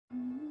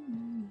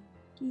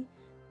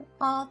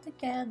all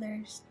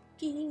together,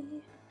 sticky.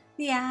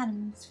 The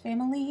Addams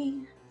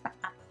Family.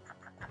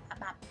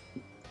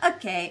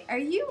 Okay, are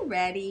you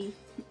ready?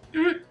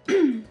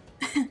 Feels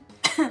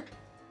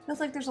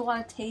like there's a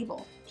lot of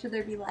table. Should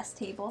there be less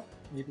table?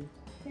 Maybe.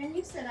 Can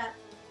you sit up?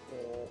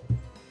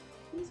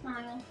 You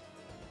smile.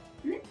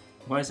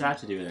 What does that have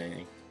to do with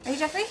anything? Are you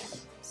Jeffrey?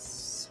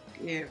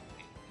 Scary.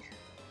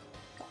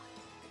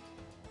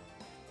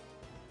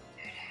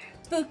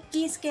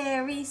 Spooky,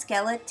 scary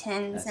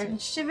skeletons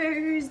and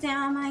shivers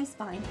down my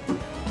spine.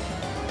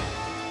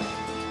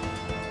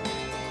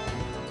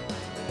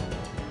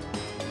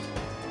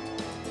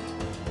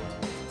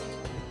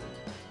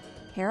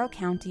 Harrow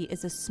County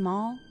is a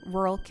small,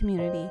 rural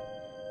community,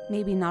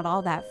 maybe not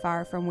all that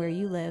far from where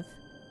you live.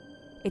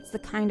 It's the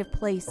kind of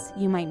place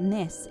you might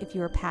miss if you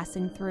were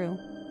passing through,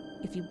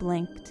 if you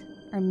blinked,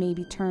 or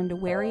maybe turned a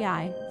wary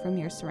eye from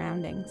your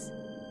surroundings.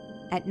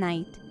 At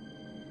night,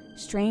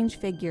 strange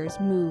figures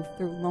move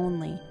through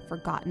lonely,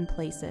 forgotten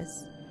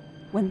places.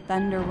 When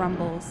thunder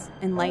rumbles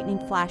and lightning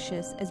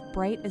flashes as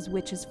bright as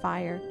witches'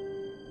 fire,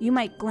 you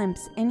might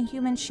glimpse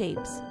inhuman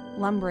shapes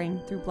lumbering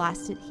through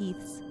blasted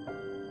heaths.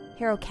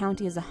 Harrow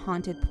County is a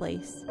haunted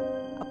place,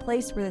 a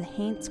place where the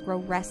haints grow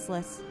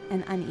restless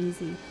and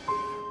uneasy.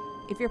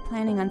 If you're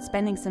planning on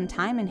spending some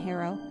time in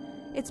Harrow,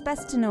 it's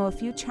best to know a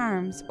few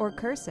charms or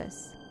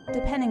curses,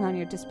 depending on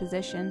your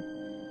disposition,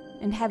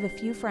 and have a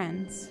few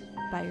friends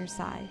by your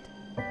side.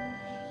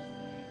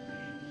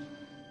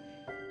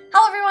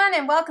 Hello everyone,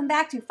 and welcome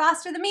back to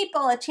Foster the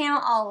Meeple, a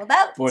channel all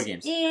about board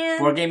games and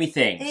board gamey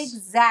things.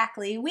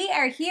 Exactly. We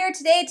are here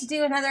today to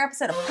do another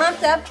episode of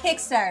Pumped Up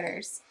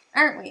Kickstarters,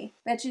 aren't we?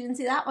 Bet you didn't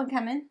see that one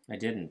coming. I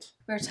didn't.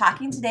 We're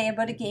talking today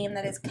about a game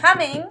that is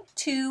coming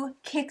to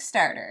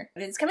Kickstarter.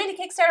 It's coming to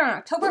Kickstarter on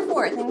October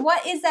 4th, and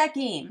what is that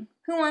game?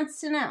 Who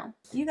wants to know?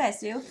 You guys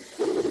do.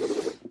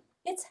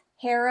 It's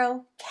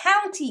Harrow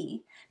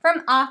County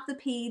from Off the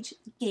Page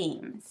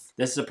Games.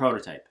 This is a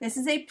prototype. This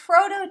is a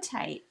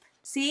prototype.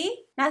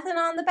 See? Nothing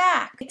on the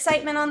back.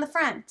 Excitement on the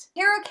front.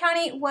 Harrow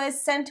County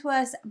was sent to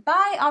us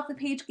by Off the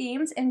Page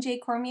Games and Jay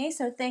Cormier,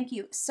 so thank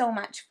you so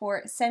much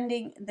for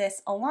sending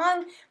this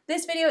along.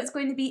 This video is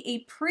going to be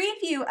a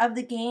preview of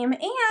the game,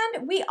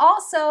 and we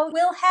also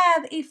will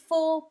have a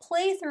full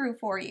playthrough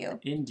for you.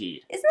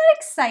 Indeed. Isn't that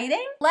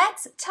exciting?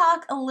 Let's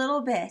talk a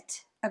little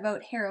bit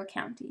about Harrow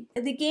County.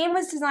 The game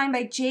was designed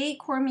by Jay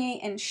Cormier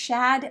and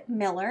Shad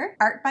Miller,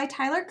 art by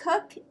Tyler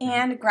Cook,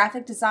 and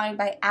graphic design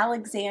by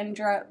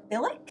Alexandra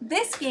Billick.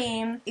 This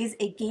game is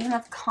a game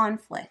of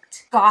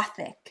conflict.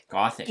 Gothic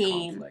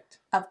game conflict.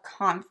 Of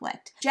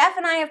conflict. Jeff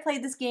and I have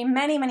played this game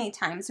many, many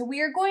times, so we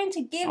are going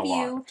to give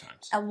you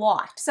a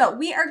lot. So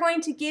we are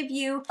going to give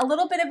you a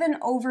little bit of an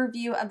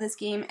overview of this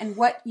game and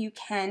what you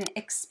can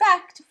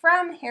expect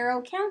from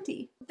Harrow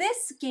County.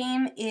 This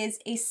game is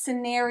a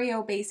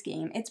scenario-based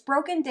game. It's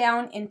broken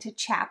down into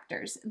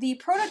chapters. The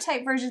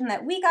prototype version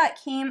that we got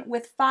came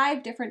with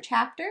 5 different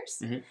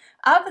chapters.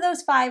 Of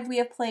those 5, we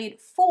have played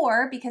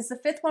 4 because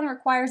the 5th one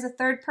requires a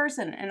 3rd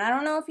person, and I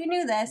don't know if you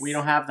knew this. We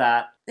don't have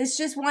that. It's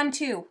just 1,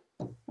 2.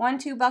 1,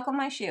 2, buckle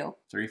my shoe.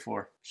 3,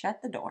 4.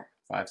 Shut the door.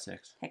 5,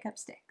 6. Pick up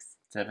sticks.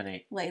 7,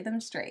 8. Lay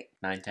them straight.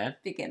 9, 10.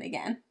 Begin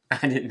again.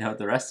 I didn't know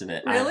the rest of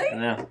it. Really? I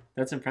know.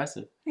 That's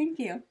impressive. Thank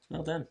you.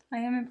 Well done. I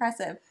am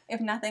impressive, if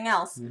nothing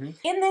else. In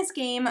this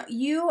game,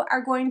 you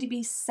are going to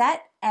be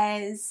set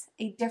as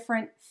a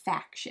different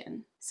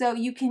faction. So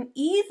you can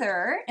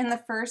either, in the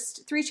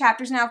first 3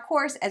 chapters, now of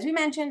course, as we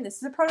mentioned, this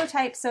is a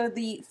prototype, so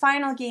the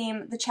final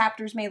game, the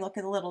chapters may look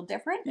a little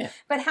different. Yeah.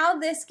 But how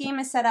this game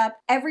is set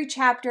up, every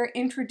chapter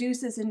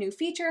introduces a new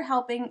feature,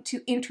 helping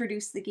to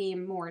introduce the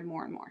game more and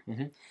more and more.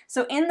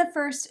 So in the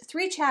first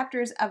 3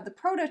 chapters of the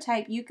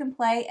prototype, you can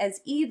play as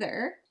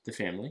either the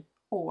family,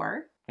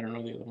 or I don't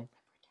know the other one.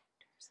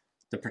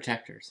 The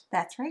Protectors.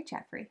 That's right,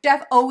 Jeffrey.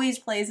 Jeff always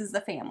plays as the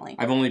family.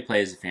 I've only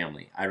played as the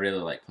family. I really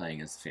like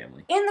playing as the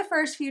family. In the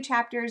first few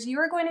chapters, you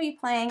are going to be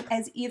playing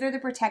as either the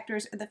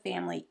Protectors or the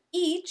family.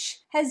 Each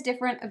has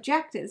different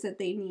objectives that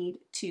they need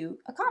to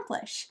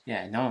accomplish.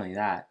 Yeah, not only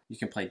that, you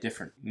can play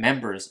different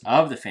members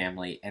of the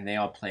family, and they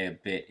all play a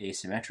bit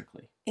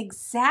asymmetrically.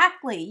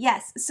 Exactly,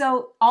 yes.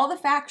 So all the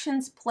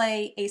factions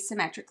play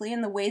asymmetrically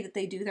in the way that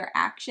they do their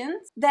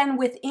actions. Then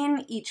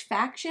within each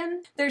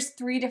faction, there's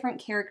 3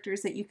 different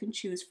characters that you can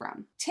choose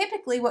from.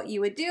 Typically what you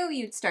would do,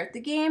 you'd start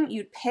the game,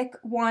 you'd pick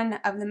one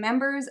of the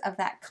members of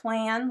that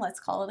clan, let's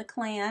call it a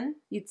clan.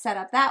 You'd set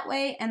up that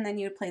way, and then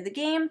you'd play the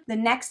game. The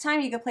next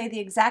time you could play the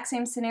exact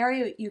same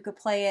scenario, you could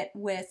play it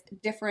with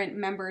different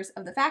members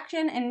of the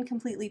faction and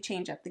completely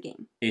change up the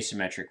game.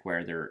 Asymmetric,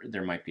 where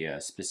there might be a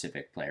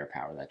specific player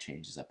power that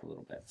changes up a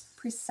little bit.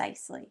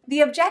 Precisely.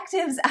 The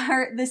objectives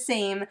are the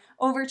same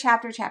over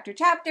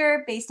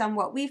chapter, based on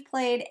what we've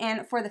played,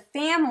 and for the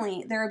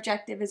family, their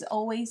objective is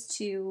always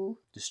to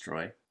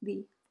destroy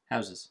the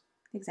houses.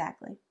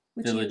 Exactly.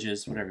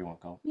 Villages, whatever you want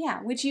to call them.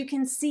 Yeah, which you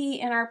can see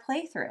in our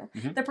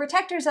playthrough. The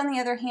Protectors, on the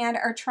other hand,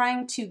 are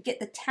trying to get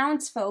the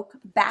townsfolk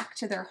back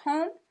to their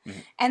home.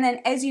 And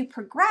then as you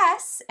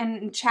progress, and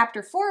in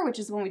chapter 4, which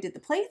is the one we did the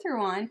playthrough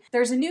on,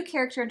 there's a new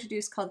character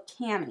introduced called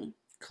Kammi.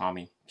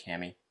 Kammi.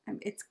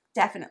 It's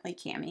definitely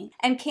Kammi.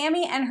 And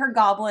Kammi and her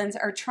goblins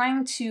are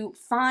trying to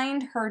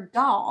find her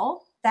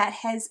doll that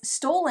has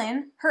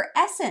stolen her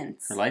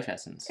essence. Her life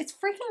essence. It's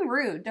freaking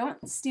rude.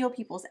 Don't steal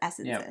people's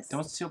essences. Yeah,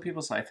 don't steal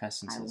people's life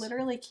essences. I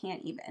literally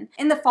can't even.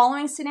 In the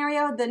following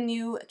scenario, the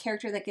new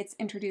character that gets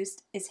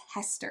introduced is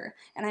Hester,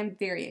 and I'm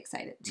very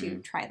excited to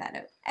try that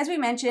out. As we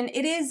mentioned,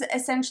 it is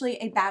essentially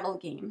a battle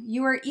game.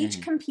 You are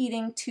each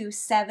competing to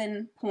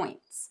 7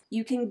 points.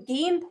 You can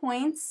gain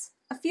points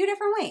a few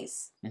different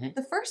ways.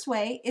 The first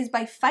way is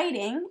by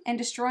fighting and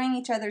destroying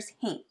each other's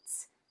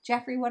haints.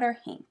 Jeffrey, what are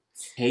haints?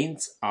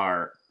 Haints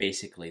are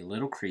basically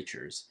little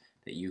creatures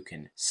that you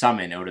can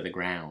summon out of the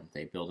ground.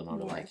 They build them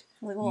out of like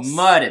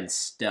mud and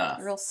stuff.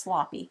 Real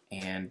sloppy.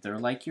 And they're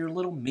like your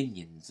little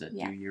minions that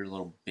do your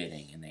little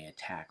bidding, and they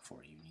attack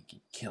for you. And you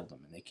can kill them,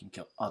 and they can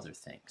kill other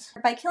things.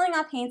 By killing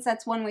off haints,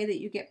 that's one way that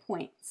you get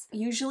points.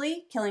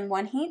 Usually, killing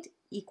one haint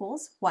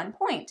equals 1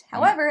 point.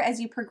 However,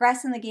 as you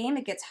progress in the game,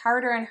 it gets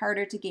harder and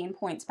harder to gain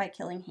points by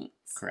killing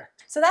haints.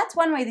 Correct. So that's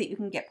one way that you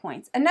can get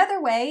points.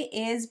 Another way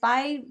is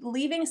by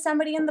leaving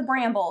somebody in the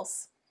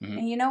brambles.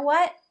 And you know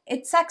what?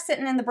 It sucks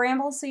sitting in the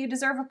brambles, so you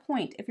deserve a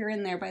point if you're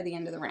in there by the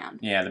end of the round.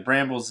 Yeah, the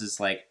brambles is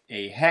like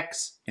a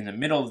hex in the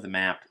middle of the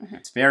map.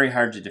 It's very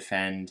hard to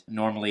defend.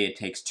 Normally it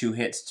takes 2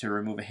 hits to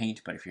remove a haint,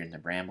 but if you're in the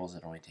brambles,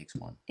 it only takes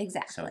 1.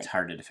 Exactly. So it's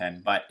hard to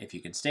defend, but if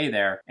you can stay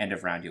there, end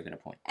of round, you'll get a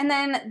point. And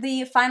then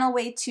the final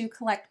way to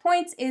collect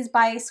points is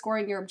by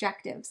scoring your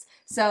objectives.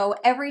 So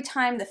every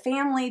time the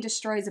family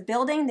destroys a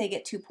building, they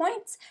get 2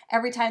 points.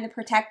 Every time the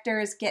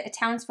protectors get a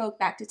townsfolk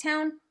back to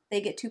town, they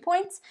get 2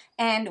 points.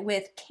 And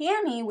with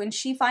Kammi, when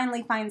she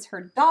finally finds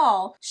her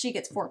doll, she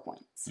gets 4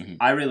 points.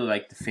 I really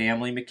like the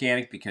family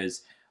mechanic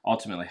because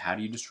ultimately, how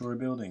do you destroy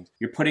buildings?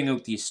 You're putting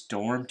out these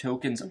storm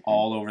tokens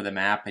all over the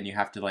map, and you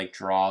have to like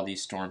draw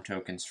these storm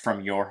tokens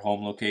from your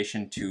home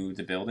location to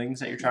the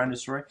buildings that you're trying to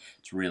destroy.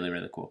 It's really,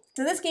 really cool.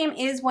 So this game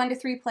is 1 to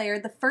 3 player.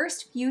 The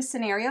first few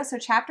scenarios, so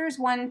chapters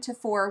 1 to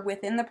 4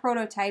 within the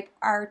prototype,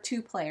 are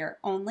 2 player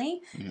only.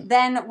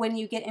 Then when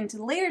you get into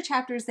the later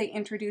chapters, they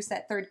introduce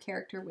that third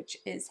character, which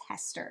is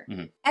Hester.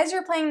 As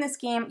you're playing this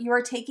game, you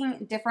are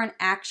taking different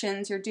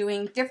actions. You're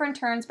doing different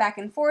turns back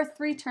and forth.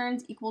 3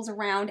 turns equals a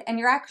round, and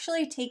you're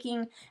actually taking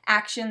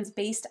actions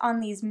based on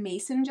these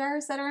mason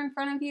jars that are in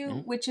front of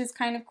you, which is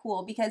kind of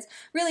cool because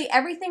really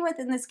everything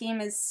within this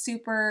game is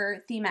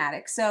super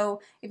thematic.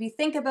 So if you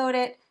think about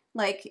it,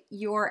 like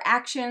your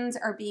actions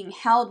are being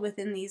held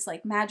within these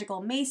like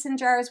magical mason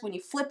jars. When you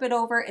flip it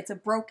over, it's a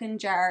broken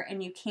jar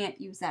and you can't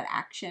use that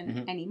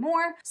action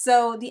anymore.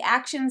 So the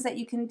actions that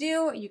you can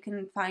do, you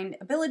can find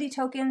ability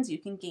tokens, you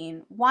can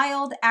gain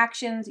wild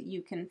actions,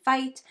 you can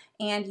fight,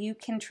 and you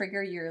can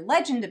trigger your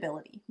legend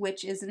ability,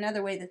 which is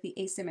another way that the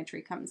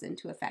asymmetry comes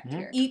into effect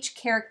here. Each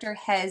character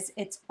has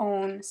its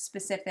own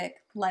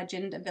specific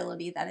legend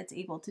ability that it's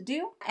able to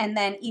do. And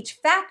then each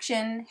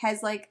faction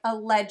has like a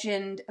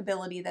legend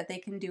ability that they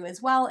can do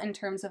as well in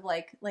terms of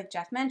like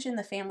Jeff mentioned,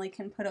 the family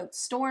can put out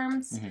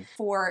storms.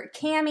 For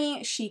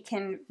Kammi, she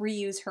can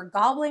reuse her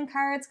goblin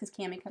cards because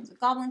Kammi comes with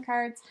goblin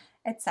cards,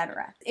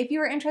 etc. If you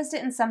are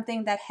interested in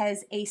something that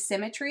has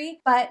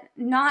asymmetry, but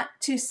not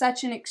to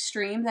such an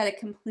extreme that it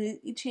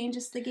completely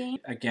changes the game.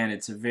 Again,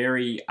 it's a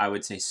very, I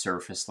would say,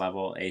 surface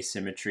level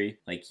asymmetry.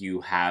 Like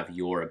you have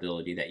your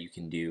ability that you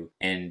can do,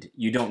 and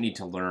you don't need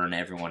to learn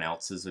everyone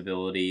else's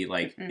ability,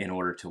 like in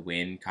order to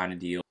win kind of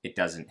deal. It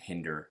doesn't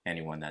hinder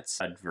anyone that's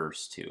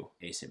adverse to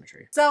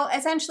asymmetry. So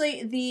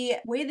essentially, the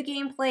way the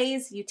game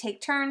plays, you take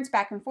turns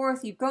back and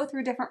forth, you go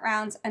through different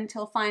rounds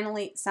until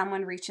finally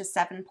someone reaches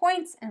 7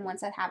 points, and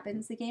once that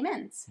happens, the game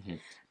ends.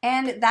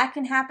 And that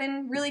can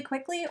happen really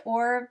quickly,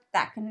 or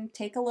that can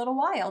take a little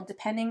while,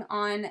 depending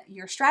on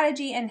your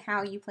strategy and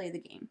how you play the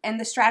game. And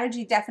the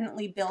strategy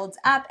definitely builds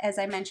up, as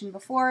I mentioned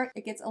before.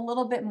 It gets a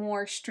little bit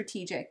more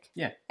strategic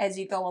as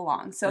you go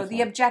along. So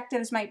the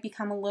objectives might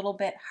become a little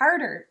bit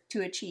harder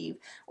to achieve,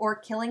 or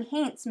killing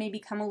haints may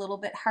become a little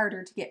bit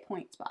harder to get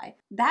points by.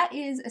 That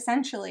is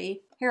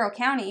essentially Harrow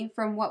County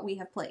from what we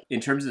have played. In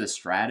terms of the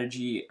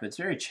strategy, it's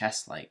very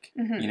chess-like.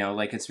 You know,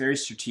 like it's very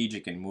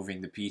strategic in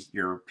moving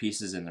your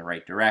pieces in the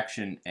right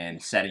direction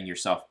and setting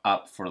yourself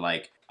up for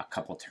like a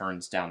couple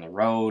turns down the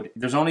road.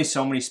 There's only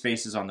so many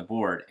spaces on the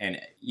board, and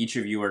each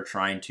of you are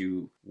trying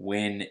to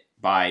win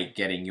by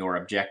getting your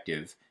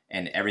objective,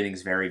 and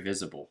everything's very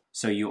visible.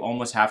 So you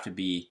almost have to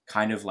be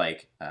kind of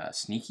like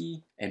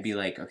sneaky and be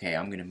like, okay,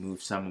 I'm going to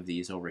move some of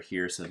these over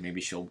here so that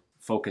maybe she'll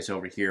focus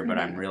over here, but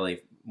I'm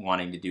really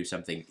wanting to do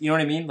something. You know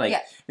what I mean? Like,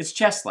 it's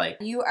chess-like.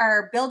 You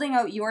are building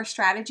out your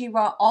strategy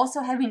while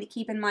also having to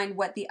keep in mind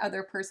what the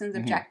other person's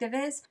objective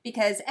is.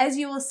 Because as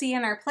you will see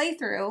in our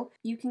playthrough,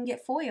 you can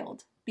get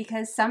foiled.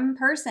 Because some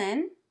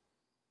person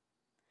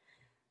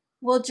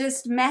will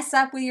just mess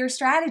up with your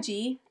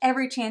strategy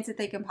every chance that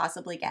they can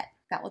possibly get.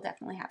 That will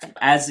definitely happen.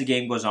 As the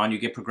game goes on, you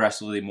get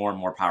progressively more and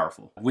more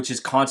powerful, which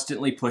is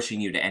constantly pushing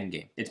you to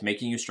endgame. It's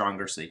making you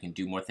stronger so you can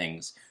do more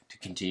things to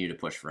continue to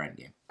push for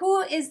endgame.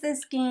 Who is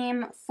this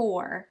game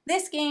for?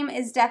 This game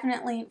is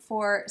definitely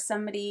for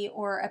somebody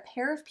or a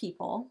pair of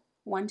people,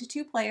 1 to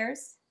 2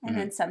 players. and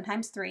then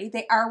sometimes 3.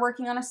 They are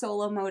working on a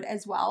solo mode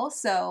as well,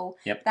 so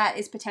that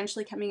is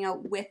potentially coming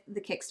out with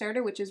the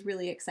Kickstarter, which is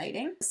really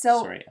exciting.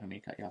 So, sorry, I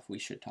mean to cut you off. We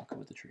should talk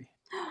about the tree.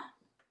 How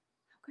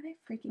could I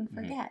freaking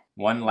forget?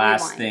 One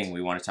last thing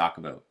we want to talk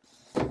about.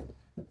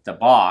 The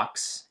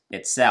box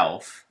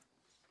itself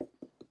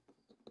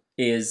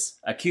is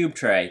a cube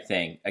tray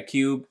thing, a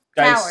cube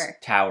dice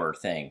tower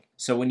thing.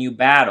 So when you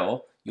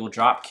battle, you'll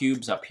drop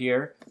cubes up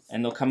here,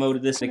 and they'll come out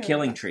of the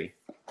killing tree.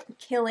 The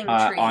killing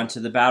tree. Onto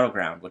the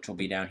battleground, which will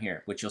be down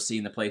here, which you'll see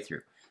in the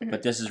playthrough.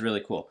 But this is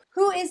really cool.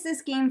 Who is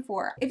this game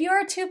for? If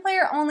you're a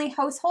 2-player only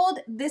household,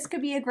 this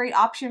could be a great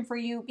option for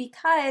you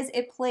because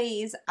it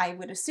plays, I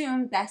would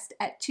assume, best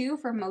at 2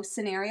 for most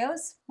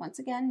scenarios. Once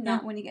again,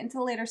 not when you get into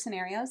the later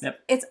scenarios.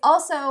 It's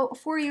also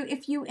for you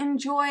if you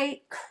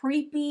enjoy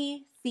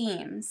creepy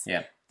themes.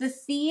 The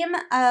theme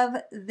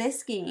of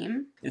this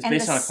game... It's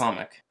based on a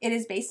comic. It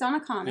is based on a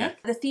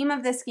comic. The theme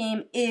of this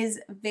game is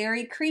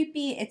very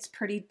creepy. It's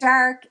pretty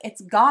dark.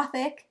 It's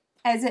Gothic,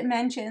 as it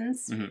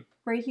mentions.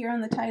 Right here on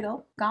the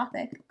title,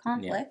 Gothic,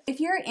 conflict. If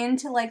you're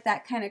into like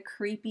that kind of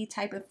creepy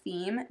type of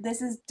theme,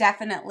 this is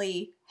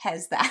definitely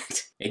has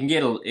that.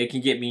 It can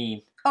get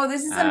mean. Oh,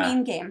 this is a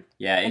mean game.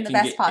 Yeah, in the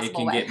best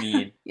possible way. It can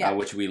get mean,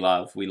 which we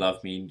love. We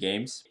love mean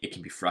games. It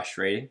can be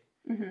frustrating.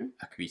 It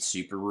could be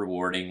super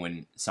rewarding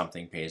when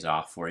something pays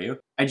off for you.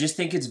 I just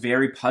think it's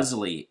very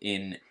puzzly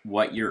in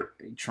what you're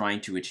trying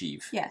to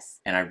achieve.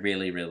 Yes. And I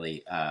really,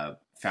 really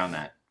found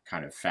that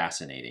kind of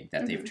fascinating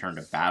that they've turned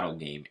a battle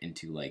game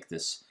into like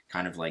this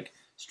kind of like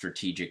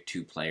strategic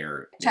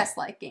 2-player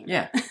chess-like game.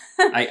 Yeah.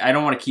 I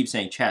don't want to keep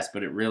saying chess,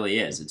 but it really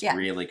is. It's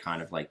really kind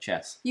of like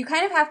chess. You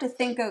kind of have to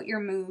think out your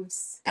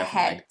moves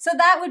ahead. So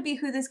that would be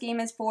who this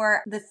game is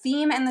for. The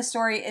theme and the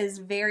story is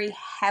very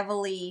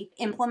heavily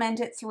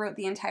implemented throughout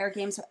the entire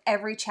game. So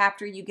every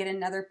chapter you get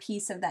another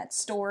piece of that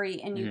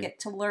story and you get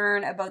to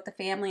learn about the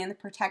family and the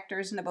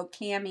protectors and about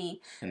Kammi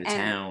and the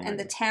town. And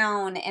the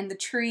town and the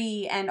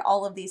tree and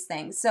all of these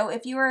things. So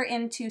if you are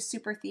into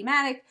super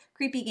thematic,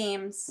 creepy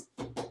games...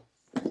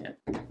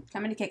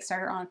 coming to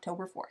Kickstarter on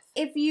October 4th.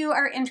 If you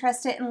are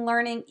interested in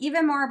learning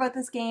even more about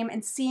this game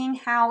and seeing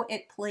how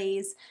it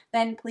plays,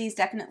 then please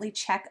definitely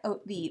check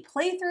out the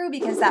playthrough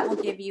because that will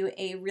give you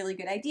a really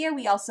good idea.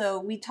 We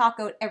talk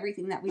out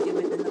everything that we do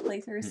within the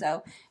playthrough,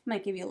 so it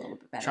might give you a little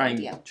bit better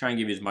idea. Try and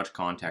give you as much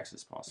context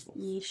as possible.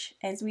 Yeesh,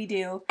 as we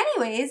do.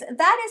 Anyways,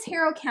 that is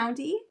Harrow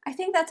County. I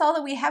think that's all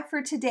that we have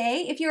for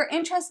today. If you're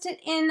interested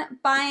in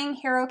buying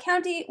Harrow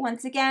County,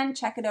 once again,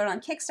 check it out on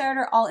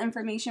Kickstarter. All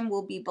information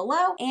will be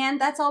below,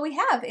 and that's all we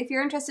have. If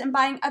you're interested in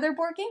buying other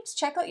board games,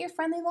 check out your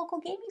friendly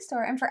local gaming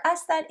store. And for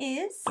us, that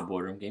is... the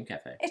Boardroom Game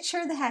Cafe. It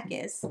sure the heck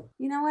is.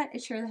 You know what?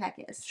 It sure the heck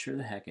is. It sure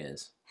the heck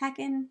is.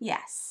 Heckin'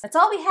 yes. That's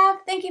all we have.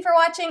 Thank you for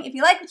watching. If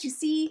you like what you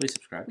see, please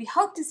subscribe. We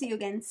hope to see you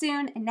again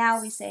soon. And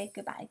now we say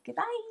goodbye.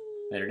 Goodbye.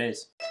 Later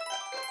days.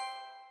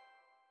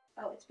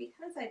 Oh, it's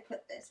because I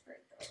put this further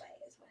away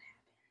is what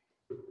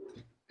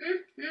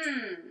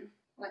happened.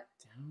 What?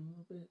 Down a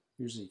little bit.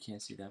 Usually you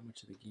can't see that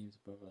much of the games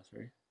above us,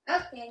 right?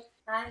 Okay,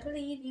 I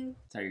believe you.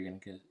 That's how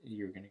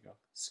you're gonna go.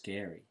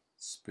 Scary,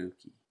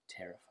 spooky,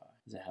 terrified.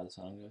 Is that how the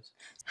song goes?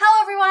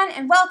 Hello everyone,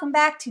 and welcome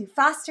back to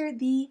Foster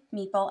the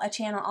Meeple, a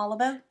channel all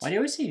about... Why do you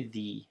always say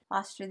the?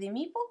 Foster the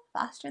Meeple?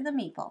 Foster the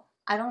Meeple.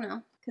 I don't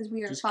know, because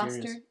we are just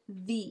Foster curious.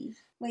 the...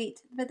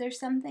 Wait, but there's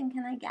something,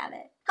 can I get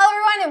it? Hello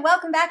everyone, and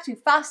welcome back to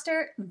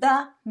Foster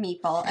the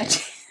Meeple,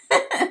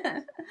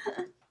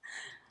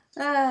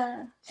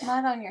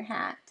 mud on your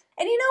hat.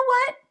 And you know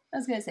what? I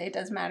was going to say it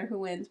doesn't matter who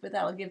wins, but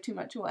that'll give too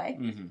much away.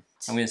 I'm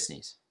going to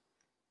sneeze.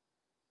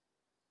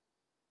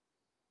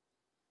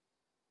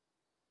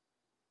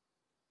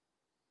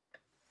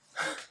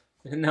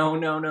 No.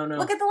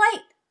 Look at the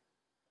light.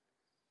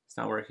 It's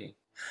not working.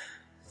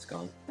 It's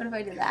gone. What if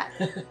I do that?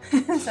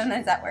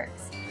 Sometimes that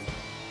works.